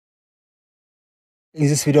In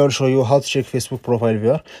this video, I'll show you how to check Facebook profile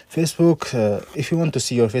viewer. If you want to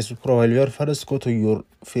see your Facebook profile viewer, first go to your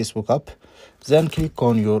Facebook app, then click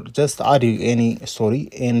on just add any story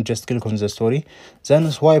and just click on the story, then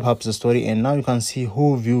swipe up the story, and now you can see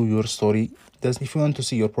who view your story. If you want to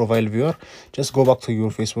see your profile viewer, just go back to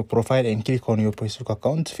your Facebook profile and click on your Facebook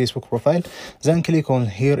account, Facebook profile, then click on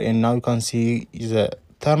here, and now you can see the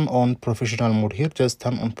turn on professional mode. Here just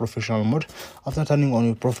turn on professional mode. After turning on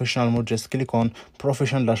your professional mode, just click on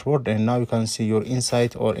professional dashboard, and now you can see your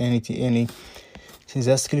insight or any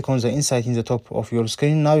just click on the insight in the top of your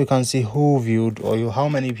screen. Now you can see who viewed or how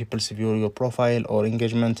many people view your profile or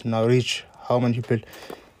engagement. Now reach how many people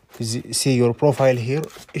see your profile here.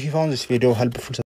 If you found this video helpful,